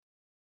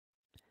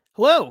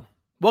Hello,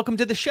 welcome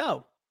to the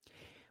show.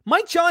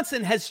 Mike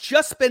Johnson has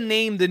just been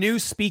named the new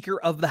Speaker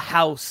of the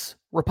House.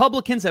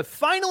 Republicans have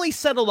finally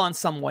settled on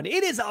someone.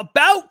 It is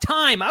about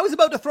time. I was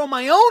about to throw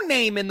my own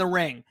name in the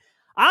ring.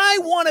 I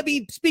want to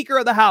be Speaker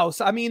of the House.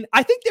 I mean,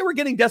 I think they were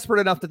getting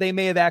desperate enough that they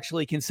may have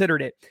actually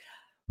considered it.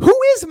 Who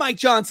is Mike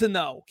Johnson,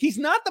 though? He's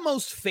not the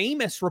most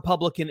famous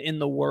Republican in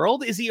the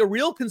world. Is he a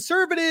real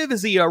conservative?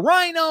 Is he a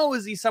RINO?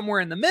 Is he somewhere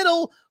in the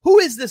middle? Who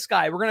is this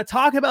guy? We're going to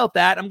talk about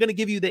that. I'm going to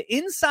give you the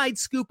inside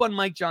scoop on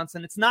Mike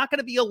Johnson. It's not going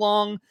to be a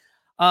long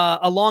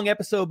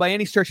episode by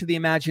any stretch of the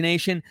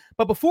imagination.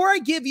 But before I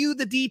give you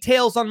the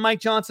details on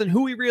Mike Johnson,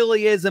 who he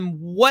really is, and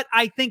what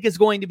I think is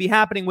going to be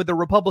happening with the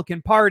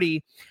Republican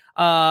Party,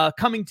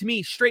 coming to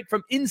me straight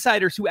from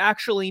insiders who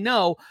actually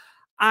know,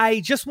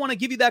 I just want to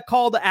give you that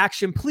call to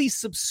action. Please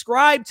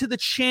subscribe to the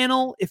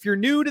channel. If you're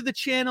new to the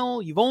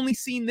channel, you've only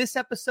seen this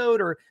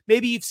episode, or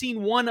maybe you've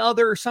seen one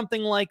other or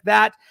something like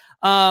that.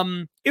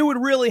 It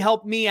would really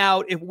help me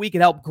out if we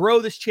could help grow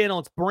this channel.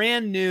 It's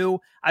brand new.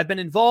 I've been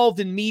involved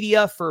in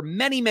media for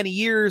many, many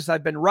years.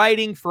 I've been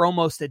writing for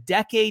almost a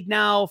decade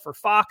now for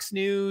Fox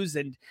News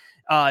and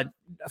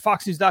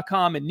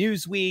foxnews.com and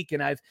Newsweek.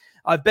 And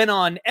I've been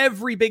on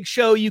every big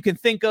show you can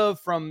think of,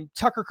 from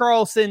Tucker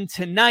Carlson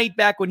Tonight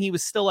back when he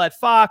was still at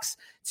Fox,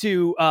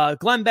 to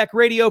Glenn Beck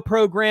radio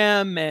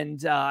program.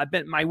 And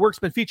my work's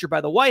been featured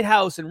by the White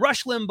House and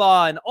Rush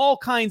Limbaugh and all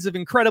kinds of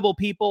incredible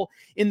people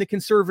in the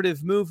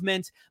conservative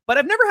movement. But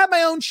I've never had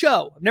my own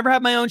show.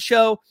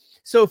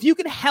 So if you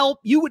can help,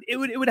 it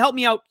would help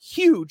me out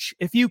huge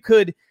if you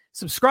could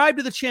subscribe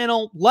to the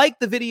channel, like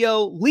the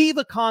video, leave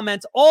a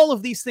comment. All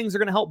of these things are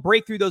going to help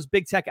break through those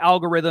big tech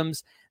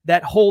algorithms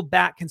that hold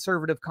back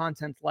conservative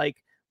content like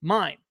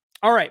mine.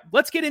 All right,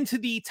 let's get into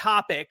the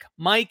topic.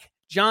 Mike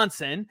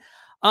Johnson.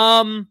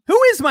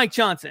 Who is Mike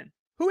Johnson?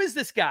 Who is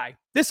this guy?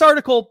 This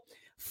article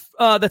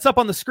that's up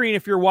on the screen,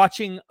 if you're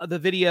watching the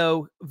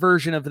video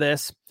version of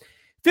this,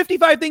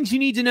 55 things you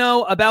need to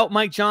know about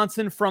Mike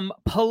Johnson from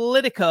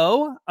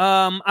Politico.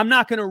 I'm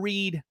not going to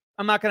read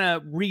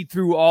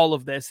through all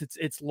of this.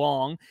 It's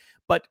long,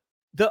 but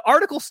the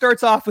article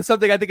starts off with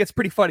something I think it's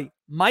pretty funny.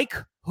 Mike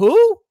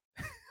who?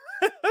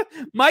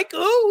 Mike who?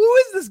 Who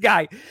is this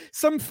guy?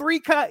 Some 3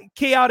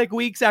 chaotic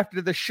weeks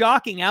after the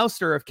shocking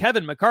ouster of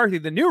Kevin McCarthy,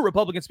 the new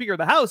Republican Speaker of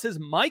the House is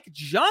Mike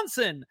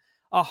Johnson,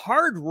 a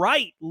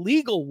hard-right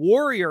legal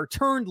warrior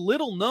turned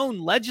little-known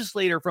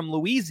legislator from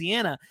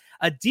Louisiana,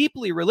 a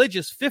deeply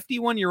religious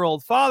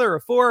 51-year-old father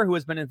of 4 who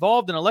has been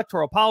involved in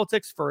electoral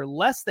politics for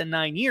less than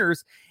 9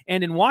 years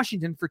and in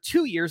Washington for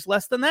 2 years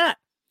less than that.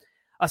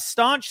 A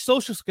staunch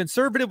social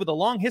conservative with a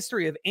long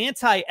history of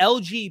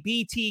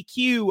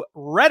anti-LGBTQ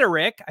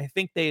rhetoric. I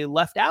think they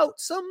left out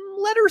some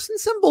letters and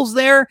symbols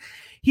there.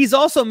 He's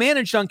also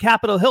managed on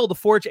Capitol Hill to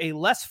forge a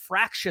less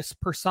fractious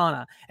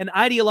persona, an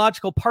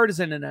ideological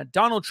partisan and a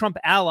Donald Trump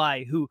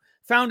ally who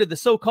founded the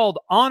so-called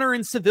Honor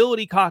and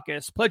Civility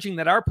Caucus, pledging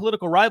that our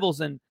political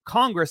rivals in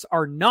Congress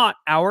are not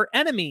our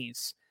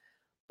enemies.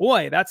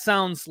 Boy, that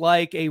sounds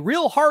like a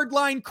real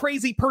hardline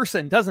crazy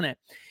person, doesn't it?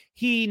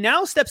 He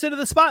now steps into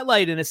the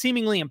spotlight in a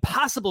seemingly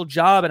impossible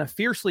job in a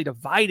fiercely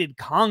divided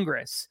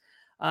Congress.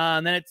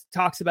 And then it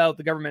talks about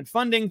the government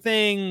funding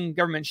thing,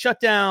 government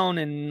shutdown,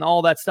 and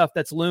all that stuff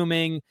that's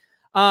looming.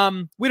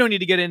 We don't need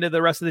to get into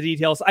the rest of the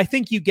details. I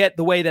think you get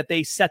the way that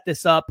they set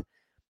this up.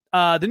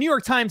 The New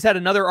York Times had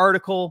another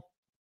article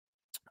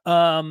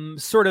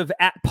sort of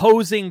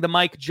posing the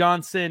Mike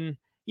Johnson.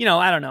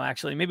 I don't know,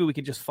 actually. Maybe we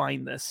can just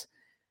find this.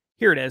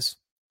 Here it is.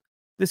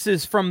 This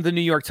is from the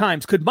New York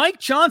Times. Could Mike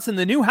Johnson,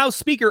 the new House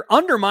Speaker,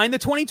 undermine the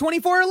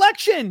 2024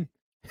 election?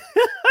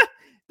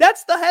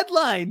 That's the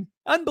headline.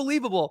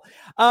 Unbelievable.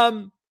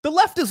 The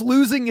left is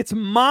losing its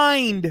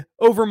mind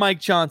over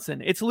Mike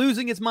Johnson. It's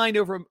losing its mind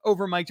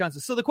over Mike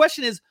Johnson. So the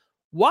question is,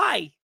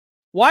 why?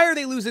 Why are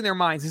they losing their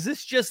minds? Is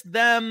this just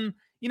them?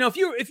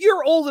 If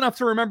you're old enough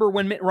to remember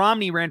when Mitt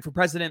Romney ran for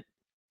president,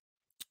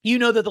 you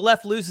know that the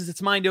left loses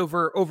its mind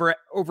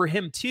over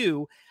him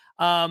too.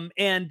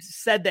 And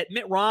said that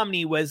Mitt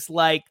Romney was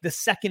like the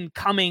second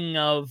coming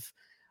of,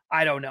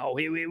 I don't know.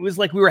 It was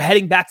like we were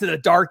heading back to the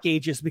dark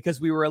ages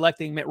because we were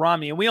electing Mitt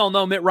Romney. And we all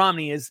know Mitt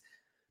Romney is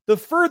the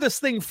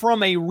furthest thing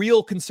from a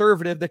real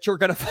conservative that you're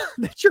going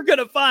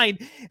to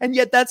find. And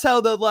yet that's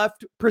how the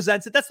left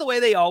presents it. That's the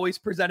way they always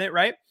present it.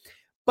 Right.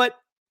 But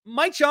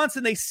Mike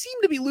Johnson, they seem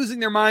to be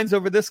losing their minds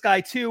over this guy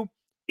too.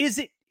 Is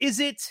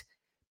it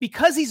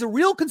because he's a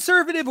real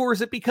conservative, or is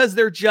it because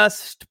they're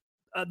just,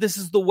 this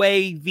is the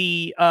way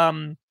the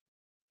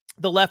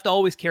left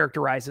always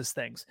characterizes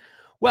things?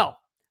 Well,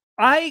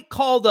 I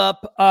called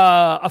up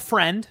a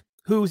friend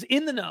who's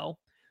in the know,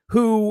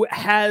 who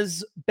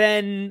has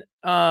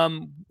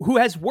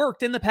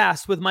worked in the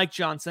past with Mike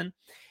Johnson,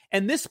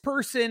 and this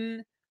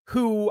person,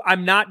 who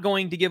I'm not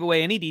going to give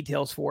away any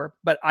details for,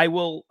 but I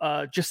will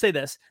just say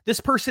this: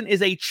 this person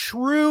is a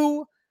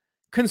true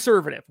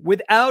conservative,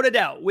 without a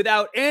doubt,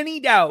 without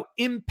any doubt,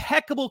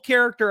 impeccable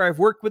character. I've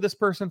worked with this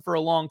person for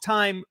a long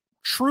time.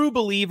 True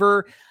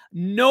believer,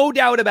 no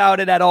doubt about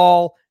it at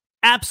all.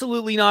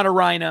 Absolutely not a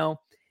RINO.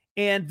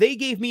 And they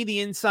gave me the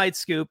inside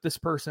scoop, this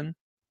person,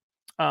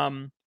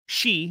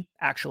 she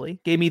actually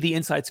gave me the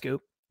inside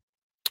scoop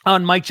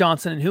on Mike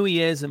Johnson and who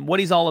he is and what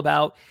he's all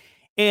about.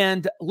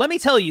 And let me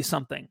tell you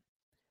something.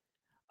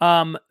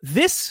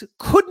 This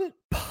couldn't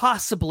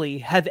possibly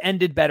have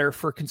ended better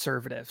for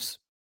conservatives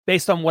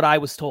based on what I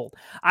was told.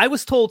 I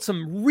was told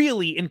some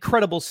really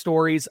incredible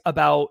stories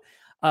about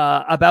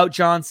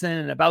Johnson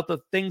and about the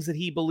things that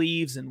he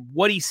believes and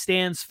what he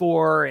stands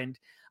for. And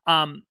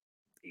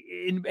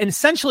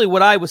essentially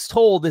what I was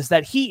told is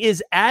that he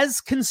is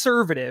as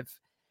conservative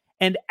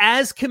and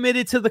as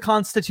committed to the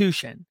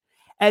Constitution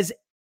as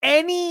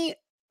any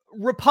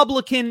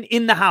Republican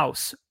in the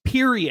House,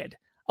 period.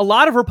 A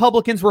lot of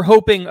Republicans were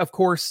hoping, of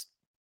course,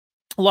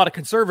 a lot of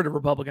conservative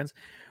Republicans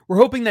were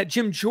hoping that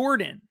Jim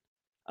Jordan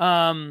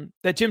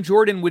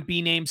would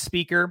be named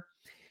Speaker.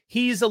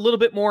 He's a little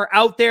bit more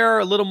out there,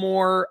 in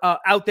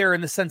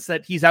the sense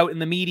that he's out in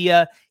the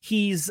media.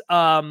 He's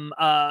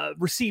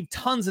received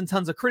tons and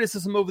tons of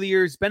criticism over the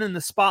years, been in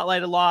the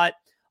spotlight a lot.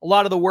 A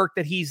lot of the work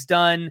that he's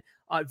done,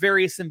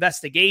 various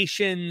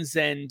investigations,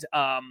 and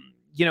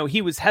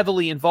he was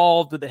heavily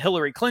involved with the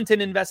Hillary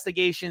Clinton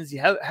investigations.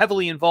 He's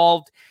heavily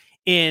involved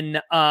in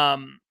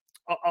the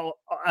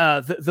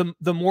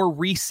more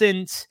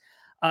recent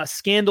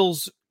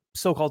scandals,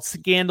 so-called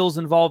scandals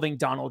involving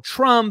Donald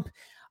Trump.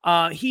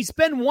 He's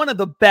been one of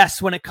the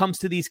best when it comes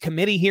to these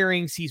committee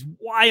hearings. He's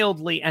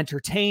wildly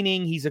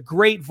entertaining. He's a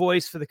great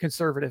voice for the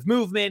conservative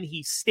movement.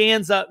 He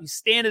has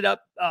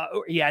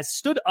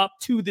stood up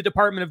to the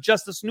Department of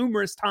Justice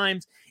numerous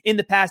times in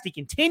the past. He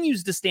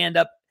continues to stand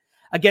up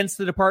against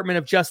the Department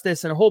of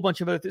Justice and a whole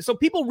bunch of other things. So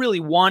people really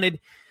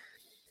wanted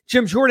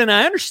Jim Jordan.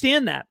 I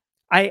understand that.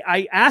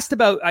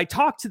 I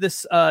talked to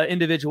this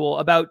individual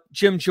about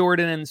Jim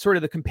Jordan and sort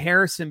of the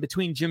comparison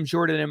between Jim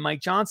Jordan and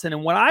Mike Johnson.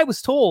 And what I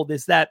was told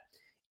is that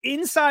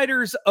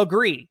insiders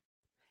agree.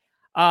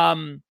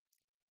 Jim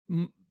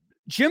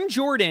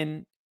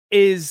Jordan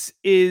is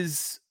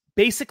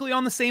basically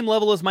on the same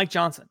level as Mike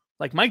Johnson.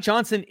 Like, Mike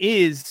Johnson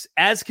is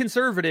as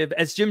conservative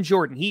as Jim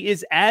Jordan. He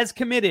is as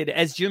committed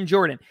as Jim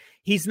Jordan.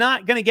 He's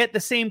not going to get the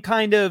same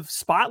kind of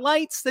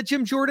spotlights that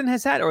Jim Jordan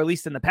has had, or at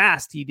least in the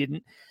past he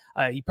didn't.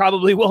 He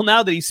probably will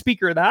now that he's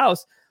Speaker of the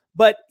House,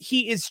 but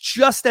he is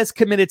just as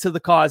committed to the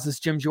cause as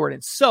Jim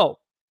Jordan. So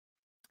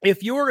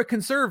if you're a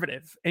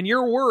conservative and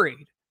you're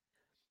worried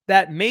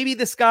that maybe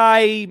this guy,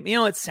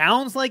 it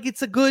sounds like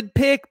it's a good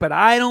pick, but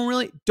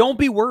don't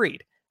be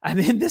worried. I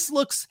mean, this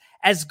looks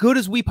as good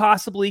as we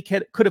possibly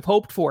could have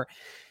hoped for.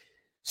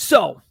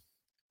 So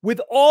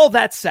with all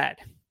that said,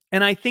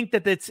 and I think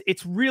that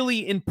it's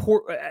really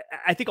important.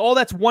 I think all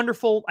that's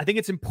wonderful. I think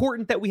it's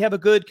important that we have a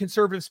good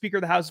conservative Speaker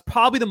of the House,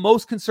 probably the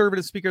most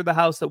conservative Speaker of the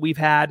House that we've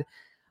had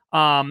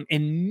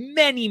in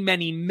many,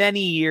 many,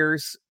 many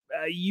years.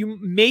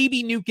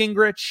 Maybe Newt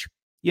Gingrich,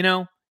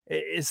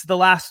 is the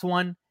last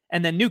one.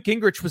 And then Newt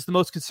Gingrich was the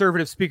most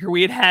conservative speaker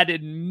we had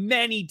in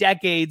many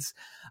decades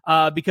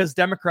because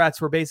Democrats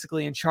were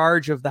basically in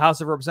charge of the House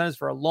of Representatives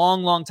for a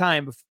long, long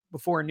time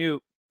before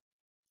Newt.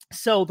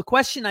 So the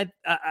question,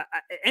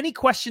 any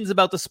questions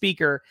about the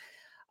speaker,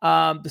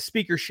 the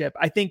speakership,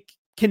 I think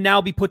can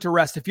now be put to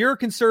rest. If you're a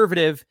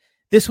conservative,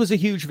 this was a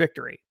huge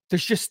victory.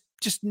 There's just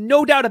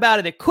no doubt about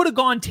it. It could have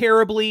gone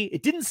terribly.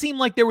 It didn't seem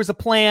like there was a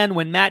plan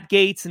when Matt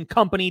Gaetz and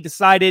company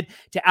decided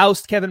to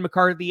oust Kevin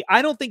McCarthy.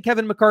 I don't think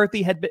Kevin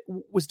McCarthy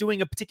was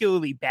doing a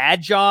particularly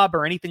bad job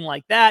or anything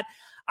like that.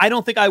 I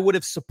don't think I would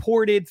have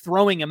supported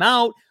throwing him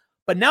out.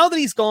 But now that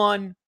he's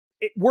gone,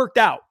 it worked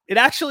out. It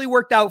actually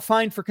worked out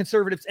fine for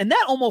conservatives. And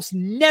that almost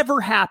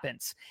never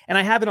happens. And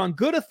I have it on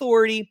good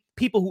authority.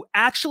 People who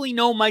actually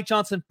know Mike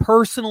Johnson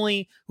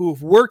personally, who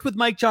have worked with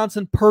Mike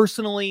Johnson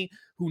personally,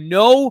 who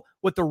know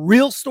what the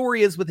real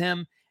story is with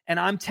him. And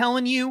I'm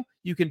telling you,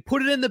 you can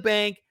put it in the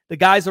bank. The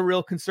guy's a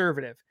real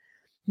conservative.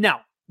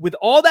 Now, with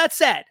all that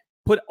said,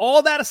 put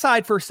all that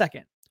aside for a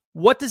second.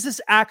 What does this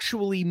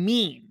actually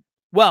mean?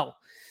 Well,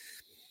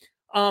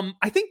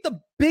 I think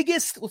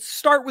let's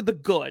start with the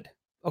good.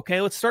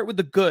 Okay, let's start with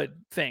the good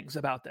things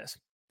about this.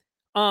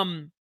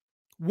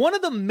 One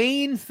of the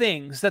main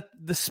things that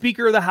the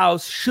Speaker of the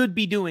House should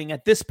be doing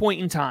at this point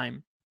in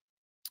time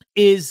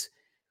is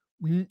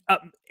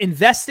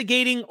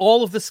investigating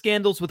all of the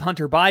scandals with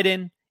Hunter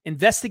Biden,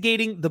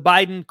 investigating the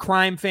Biden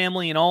crime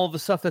family and all of the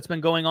stuff that's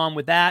been going on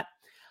with that.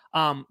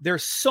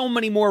 There's so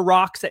many more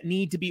rocks that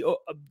need to be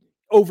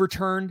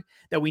overturned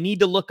that we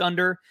need to look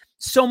under.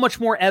 So much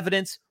more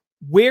evidence.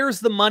 Where's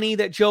the money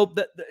that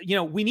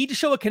we need to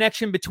show a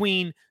connection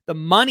between the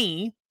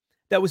money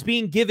that was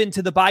being given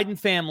to the Biden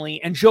family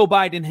and Joe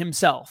Biden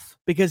himself,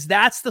 because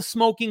that's the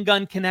smoking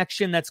gun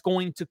connection that's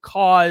going to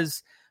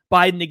cause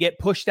Biden to get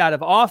pushed out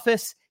of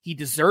office. He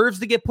deserves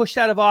to get pushed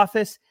out of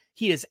office.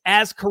 He is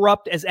as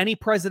corrupt as any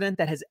president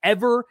that has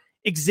ever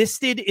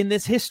existed in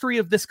this history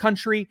of this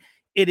country.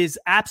 It is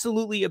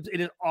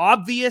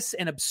obvious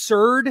and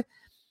absurd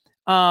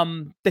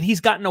that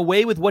he's gotten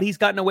away with what he's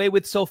gotten away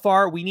with so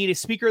far. We need a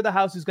Speaker of the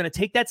House who's going to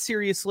take that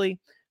seriously,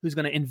 who's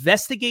going to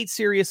investigate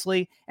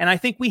seriously. And I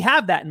think we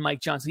have that in Mike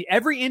Johnson.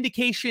 Every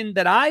indication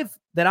that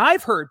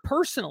I've heard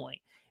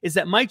personally is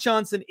that Mike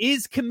Johnson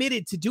is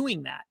committed to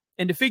doing that.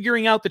 and to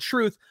figuring out the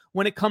truth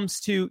when it comes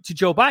to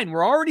Joe Biden.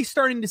 We're already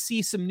starting to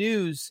see some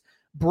news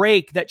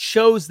break that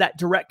shows that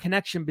direct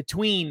connection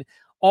between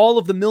all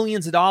of the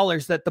millions of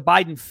dollars that the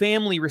Biden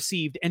family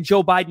received and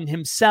Joe Biden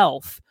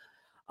himself.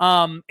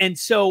 And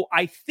so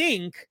I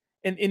think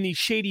in these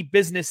shady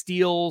business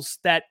deals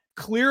that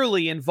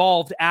clearly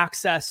involved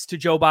access to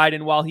Joe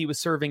Biden while he was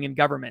serving in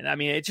government. I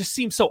mean, it just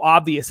seems so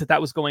obvious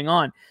that was going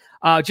on.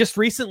 Just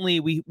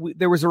recently,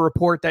 there was a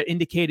report that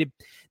indicated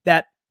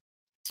that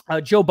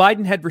Joe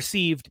Biden had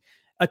received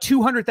a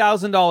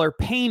 $200,000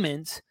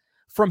 payment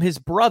from his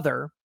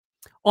brother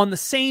on the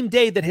same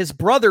day that his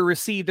brother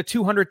received a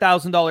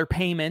 $200,000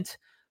 payment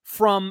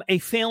from a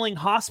failing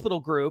hospital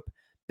group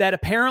that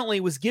apparently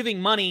was giving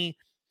money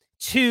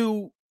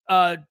to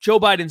Joe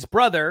Biden's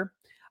brother.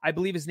 I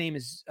believe his name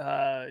is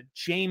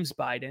James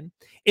Biden,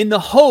 in the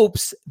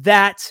hopes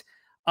that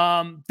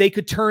they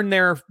could turn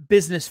their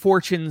business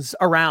fortunes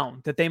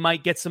around, that they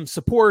might get some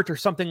support or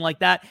something like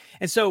that.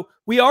 And so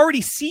we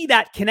already see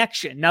that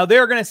connection. Now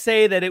they're going to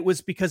say that it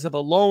was because of a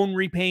loan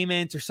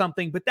repayment or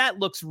something, but that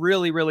looks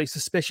really, really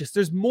suspicious.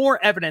 There's more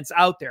evidence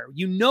out there.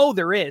 You know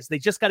there is. They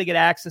just got to get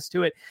access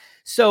to it.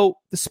 So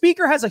the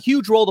speaker has a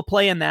huge role to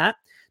play in that.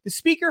 The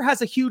speaker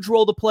has a huge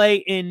role to play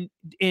in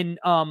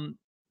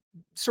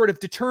sort of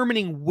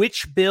determining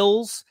which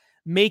bills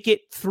make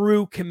it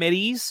through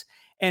committees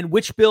and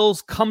which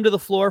bills come to the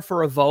floor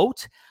for a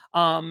vote.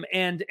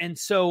 And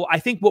so I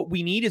think what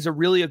we need is a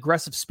really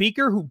aggressive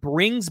speaker who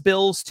brings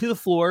bills to the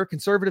floor,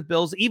 conservative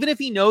bills, even if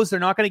he knows they're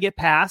not going to get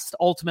passed.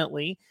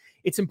 Ultimately,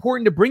 it's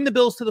important to bring the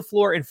bills to the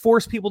floor and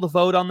force people to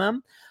vote on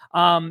them.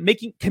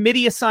 Making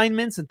committee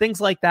assignments and things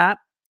like that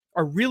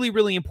are really,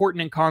 really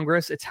important in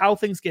Congress. It's how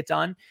things get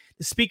done.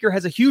 The speaker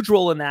has a huge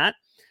role in that.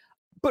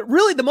 But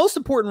really, the most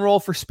important role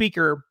for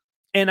speaker,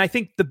 and I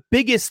think the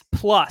biggest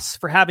plus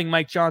for having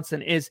Mike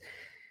Johnson is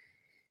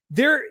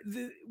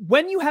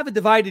when you have a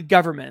divided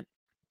government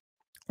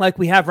like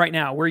we have right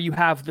now, where you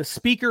have the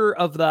speaker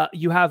of the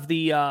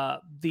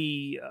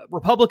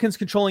Republicans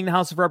controlling the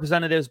House of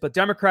Representatives, but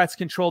Democrats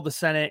control the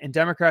Senate and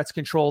Democrats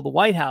control the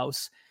White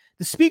House.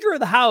 The Speaker of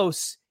the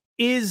House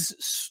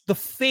is the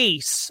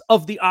face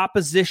of the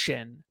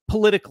opposition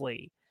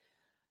politically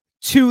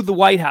to the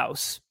White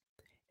House.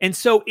 And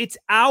so it's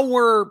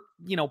our,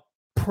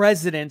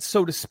 president,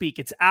 so to speak.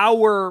 It's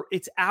our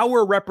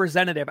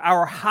representative,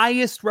 our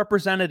highest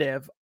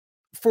representative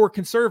for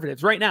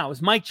conservatives right now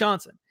is Mike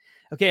Johnson.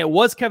 Okay, it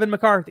was Kevin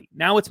McCarthy.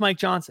 Now it's Mike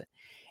Johnson.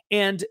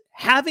 And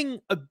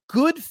having a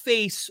good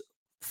face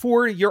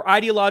for your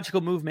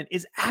ideological movement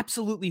is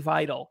absolutely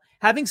vital.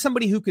 Having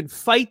somebody who can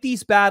fight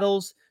these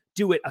battles,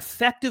 do it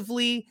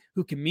effectively,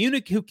 who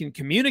can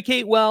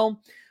communicate well,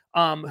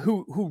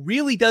 who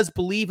really does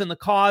believe in the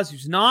cause,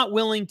 who's not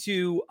willing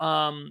to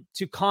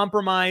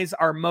compromise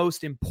our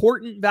most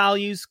important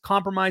values.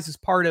 Compromise is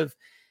part of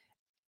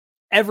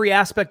every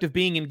aspect of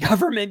being in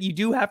government. You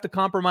do have to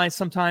compromise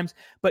sometimes,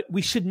 but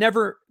we should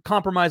never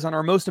compromise on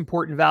our most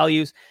important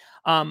values.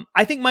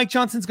 I think Mike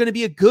Johnson's going to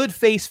be a good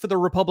face for the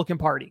Republican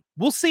Party.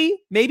 We'll see.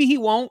 Maybe he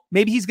won't.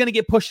 Maybe he's going to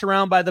get pushed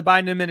around by the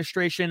Biden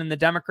administration and the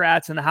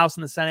Democrats and the House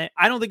and the Senate.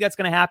 I don't think that's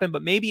going to happen,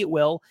 but maybe it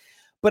will.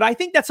 But I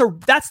think that's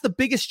the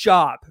biggest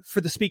job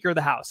for the Speaker of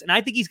the House. And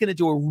I think he's going to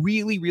do a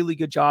really, really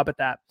good job at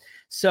that.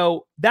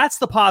 So that's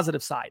the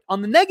positive side.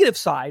 On the negative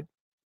side,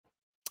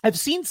 I've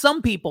seen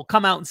some people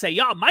come out and say,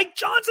 yeah, Mike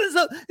Johnson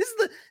this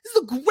is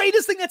the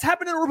greatest thing that's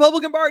happened in the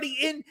Republican Party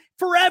in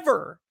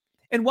forever.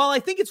 And while I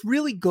think it's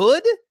really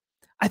good,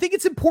 I think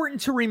it's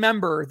important to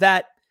remember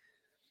that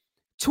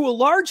to a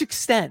large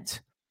extent,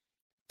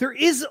 there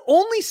is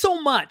only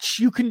so much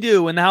you can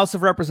do in the House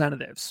of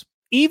Representatives.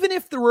 Even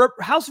if the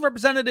House of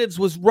Representatives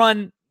was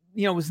run,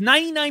 was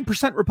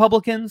 99%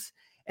 Republicans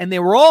and they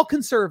were all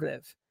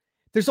conservative,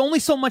 there's only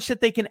so much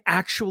that they can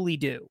actually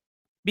do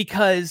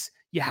because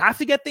you have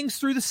to get things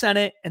through the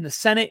Senate, and the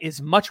Senate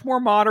is much more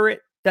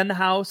moderate than the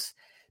House.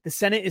 The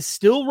Senate is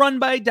still run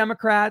by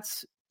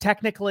Democrats,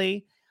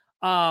 technically.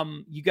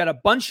 You got a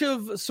bunch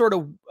of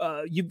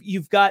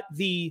you've got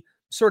the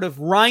sort of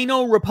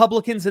RINO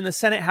Republicans in the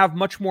Senate have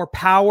much more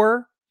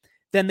power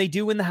than they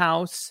do in the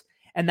House.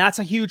 And that's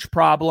a huge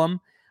problem.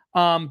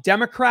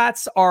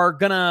 Democrats are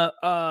going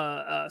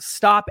to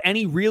stop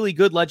any really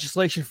good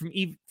legislation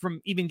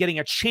from even getting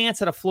a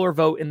chance at a floor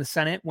vote in the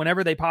Senate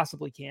whenever they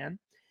possibly can.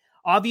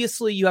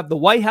 Obviously, you have the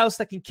White House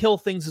that can kill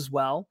things as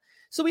well.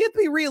 So we have to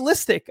be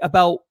realistic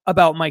about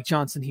Mike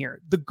Johnson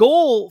here. The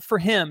goal for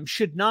him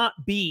should not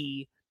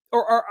be,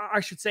 or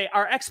I should say,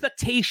 our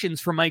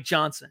expectations for Mike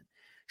Johnson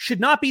should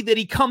not be that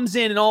he comes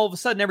in and all of a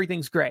sudden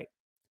everything's great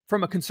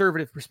from a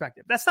conservative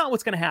perspective. That's not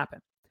what's going to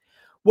happen.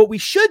 What we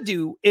should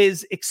do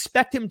is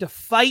expect him to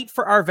fight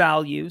for our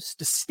values,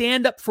 to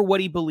stand up for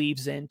what he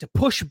believes in, to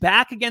push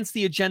back against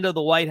the agenda of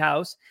the White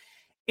House,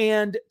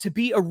 and to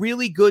be a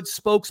really good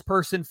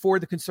spokesperson for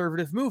the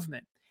conservative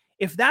movement.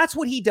 If that's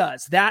what he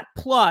does, that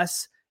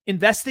plus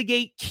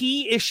investigate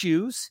key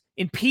issues,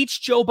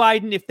 impeach Joe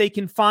Biden if they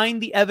can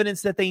find the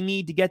evidence that they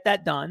need to get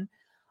that done.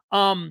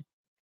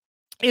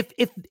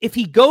 If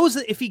he goes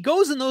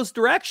in those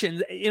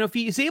directions, if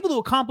he is able to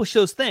accomplish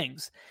those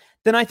things,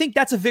 then I think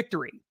that's a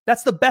victory.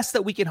 That's the best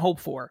that we can hope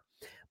for.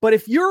 But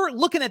if you're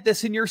looking at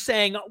this and you're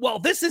saying, well,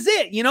 this is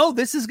it,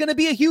 this is going to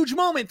be a huge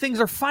moment. Things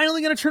are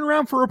finally going to turn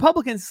around for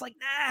Republicans. It's like,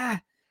 nah,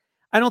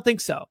 I don't think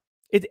so.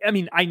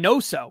 I know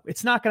so.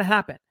 It's not going to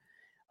happen.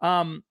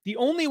 The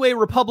only way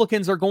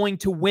Republicans are going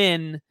to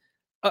win,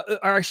 or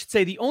I should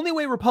say, the only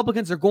way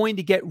Republicans are going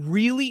to get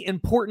really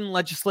important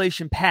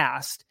legislation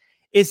passed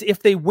is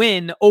if they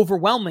win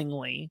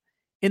overwhelmingly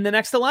in the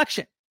next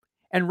election.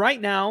 And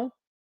right now,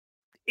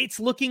 it's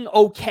looking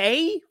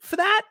okay for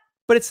that,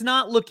 but it's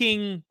not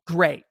looking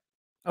great.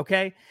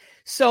 Okay.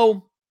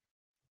 So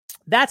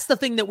that's the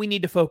thing that we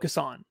need to focus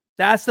on.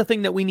 That's the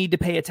thing that we need to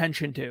pay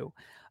attention to.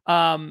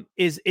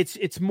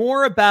 It's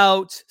more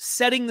about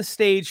setting the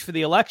stage for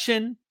the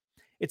election.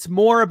 It's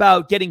more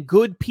about getting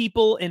good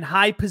people in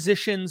high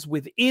positions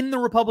within the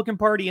Republican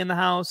Party in the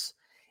House.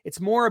 It's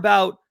more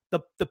about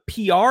the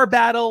PR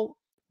battle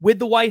with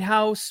the White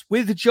House,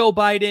 with Joe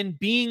Biden,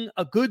 being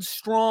a good,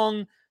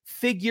 strong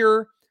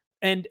figure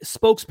and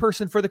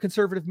spokesperson for the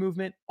conservative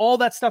movement. All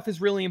that stuff is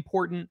really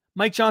important.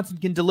 Mike Johnson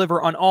can deliver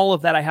on all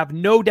of that. I have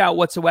no doubt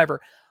whatsoever.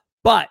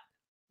 But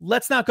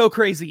let's not go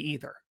crazy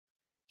either.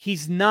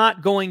 He's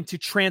not going to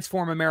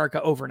transform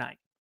America overnight.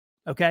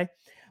 Okay?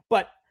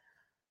 But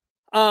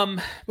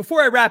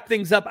before I wrap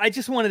things up, I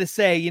just wanted to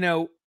say,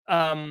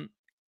 I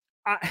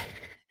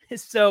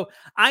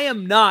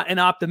am not an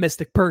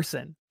optimistic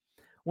person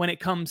when it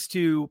comes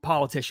to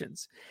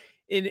politicians.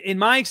 In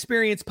my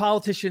experience,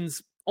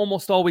 politicians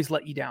almost always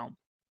let you down.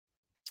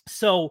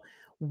 So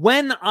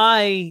when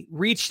I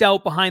reached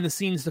out behind the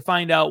scenes to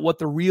find out what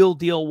the real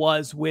deal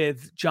was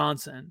with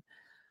Johnson,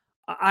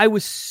 I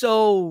was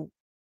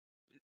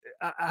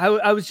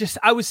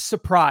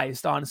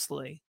surprised,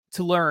 honestly,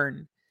 to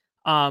learn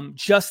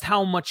just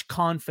how much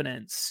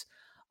confidence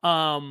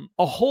a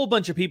whole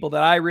bunch of people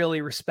that I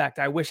really respect.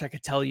 I wish I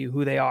could tell you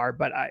who they are,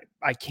 but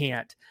I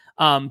can't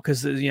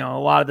because a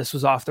lot of this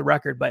was off the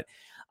record. But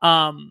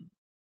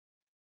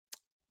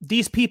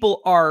these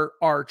people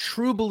are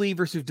true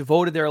believers who've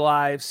devoted their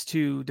lives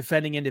to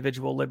defending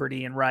individual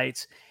liberty and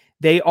rights.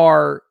 They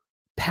are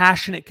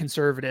passionate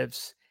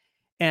conservatives,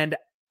 and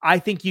I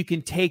think you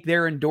can take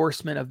their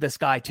endorsement of this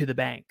guy to the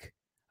bank.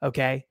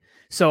 Okay.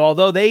 So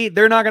although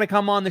they're not going to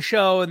come on the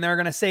show and they're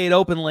going to say it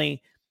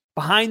openly,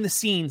 behind the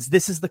scenes,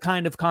 this is the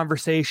kind of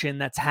conversation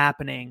that's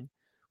happening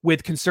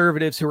with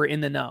conservatives who are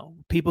in the know,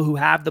 people who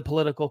have the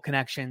political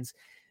connections.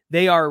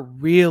 They are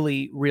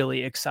really,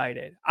 really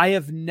excited. I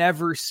have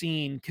never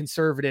seen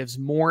conservatives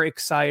more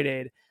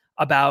excited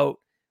about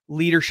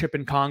leadership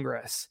in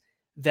Congress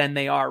than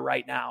they are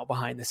right now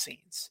behind the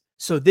scenes.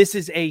 So this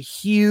is a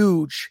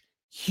huge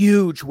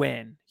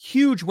win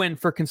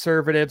for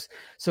conservatives.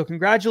 So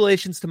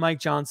congratulations to Mike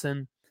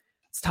Johnson.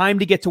 It's time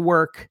to get to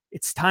work.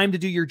 It's time to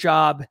do your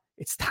job.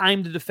 It's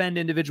time to defend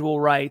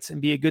individual rights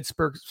and be a good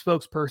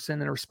spokesperson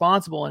and a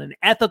responsible and an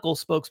ethical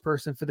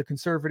spokesperson for the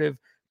conservative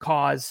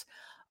cause.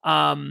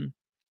 And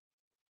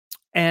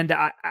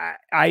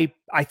I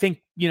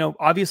think,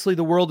 obviously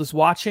the world is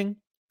watching.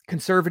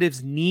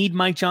 Conservatives need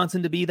Mike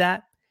Johnson to be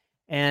that.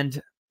 And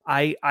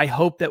I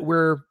hope that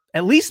we're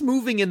at least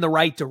moving in the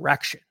right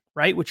direction,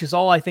 right? Which is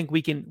all I think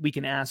we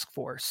can ask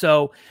for.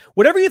 So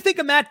whatever you think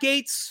of Matt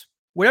Gaetz,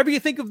 whatever you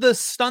think of the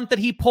stunt that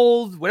he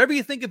pulled, whatever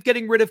you think of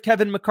getting rid of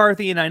Kevin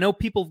McCarthy, and I know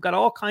people have got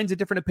all kinds of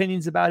different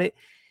opinions about it,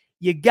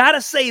 you got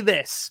to say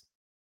this.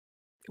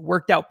 It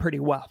worked out pretty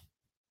well.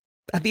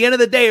 At the end of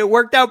the day, it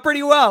worked out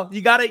pretty well.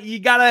 You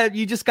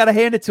just gotta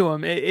hand it to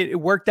him. It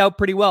worked out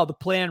pretty well. The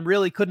plan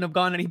really couldn't have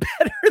gone any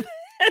better than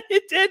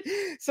it did.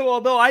 So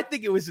although I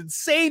think it was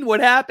insane what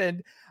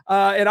happened,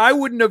 and I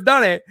wouldn't have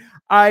done it,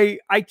 I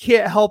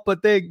can't help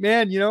but think,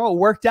 man, it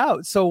worked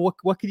out. So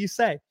what can you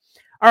say?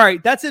 All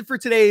right, that's it for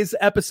today's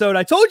episode.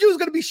 I told you it was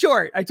going to be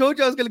short. I told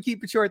you I was going to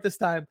keep it short this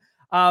time.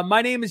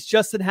 My name is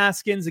Justin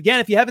Haskins. Again,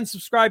 if you haven't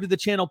subscribed to the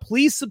channel,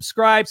 please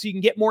subscribe so you can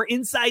get more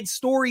inside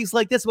stories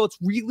like this about what's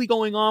really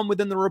going on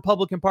within the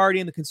Republican Party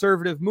and the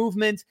conservative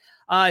movement.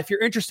 If you're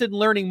interested in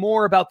learning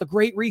more about the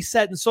Great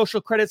Reset and social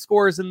credit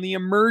scores and the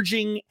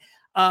emerging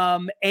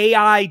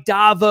AI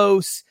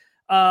Davos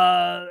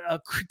a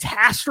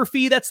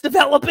catastrophe that's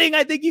developing,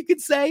 I think you could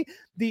say,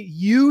 the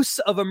use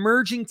of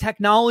emerging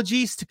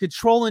technologies to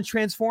control and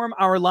transform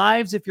our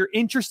lives. If you're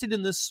interested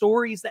in the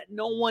stories that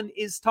no one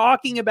is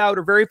talking about,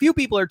 or very few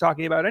people are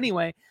talking about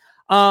anyway,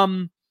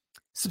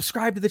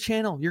 subscribe to the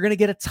channel. You're going to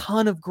get a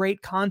ton of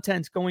great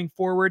content going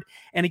forward.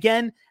 And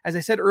again, as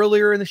I said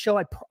earlier in the show,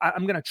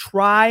 I'm going to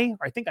try,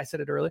 or I think I said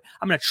it earlier,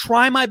 I'm going to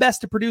try my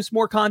best to produce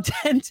more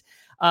content.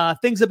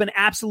 Things have been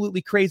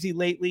absolutely crazy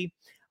lately.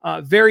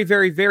 Very,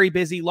 very, very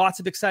busy. Lots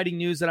of exciting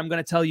news that I'm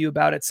going to tell you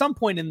about at some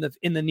point in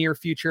the near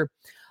future.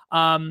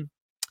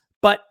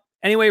 But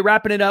anyway,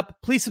 wrapping it up,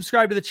 please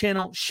subscribe to the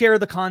channel, share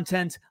the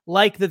content,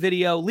 like the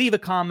video, leave a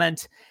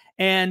comment,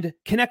 and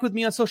connect with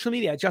me on social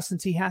media at Justin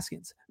T.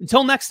 Haskins.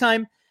 Until next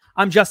time,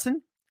 I'm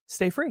Justin.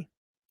 Stay free.